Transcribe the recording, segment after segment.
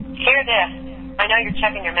Hear this. I know you're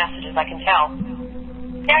checking your messages, I can tell.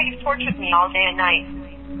 Now you've tortured me all day and night.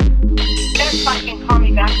 You better fucking call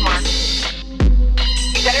me back, Mark.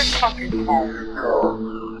 You better fucking call me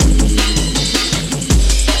back.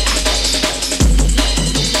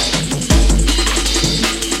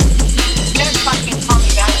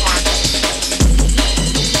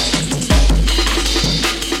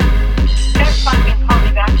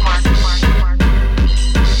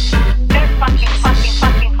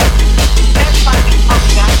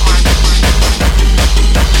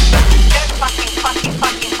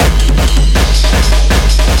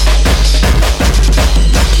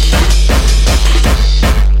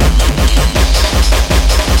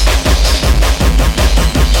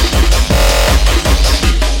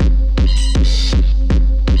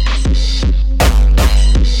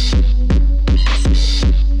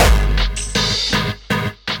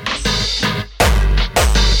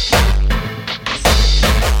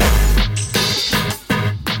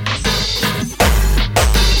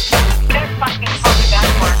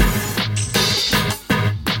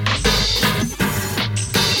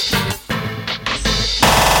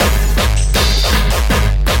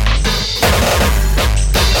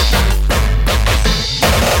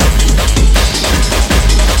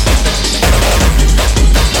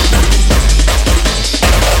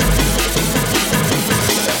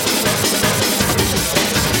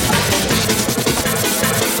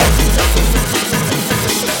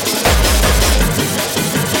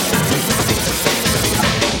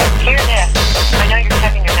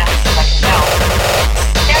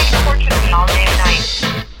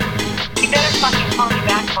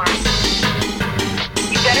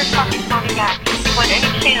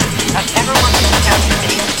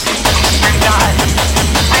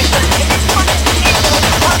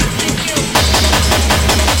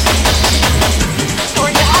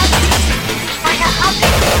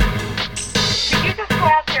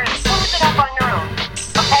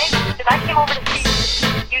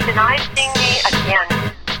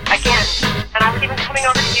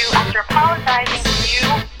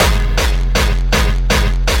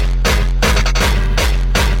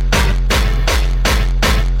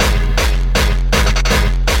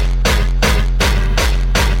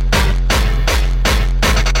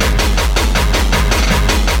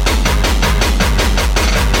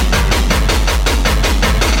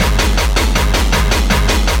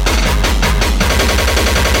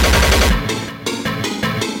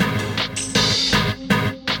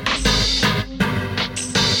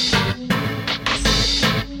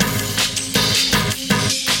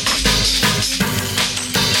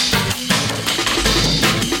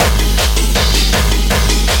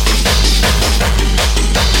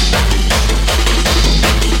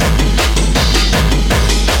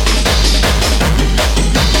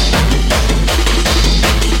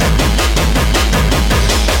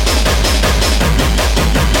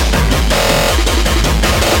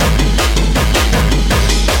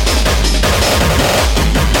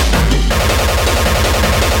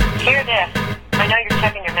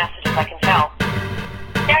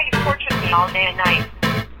 All day and night.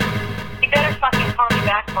 You better fucking call me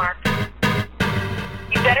back, Mark.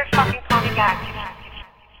 You better fucking call me back.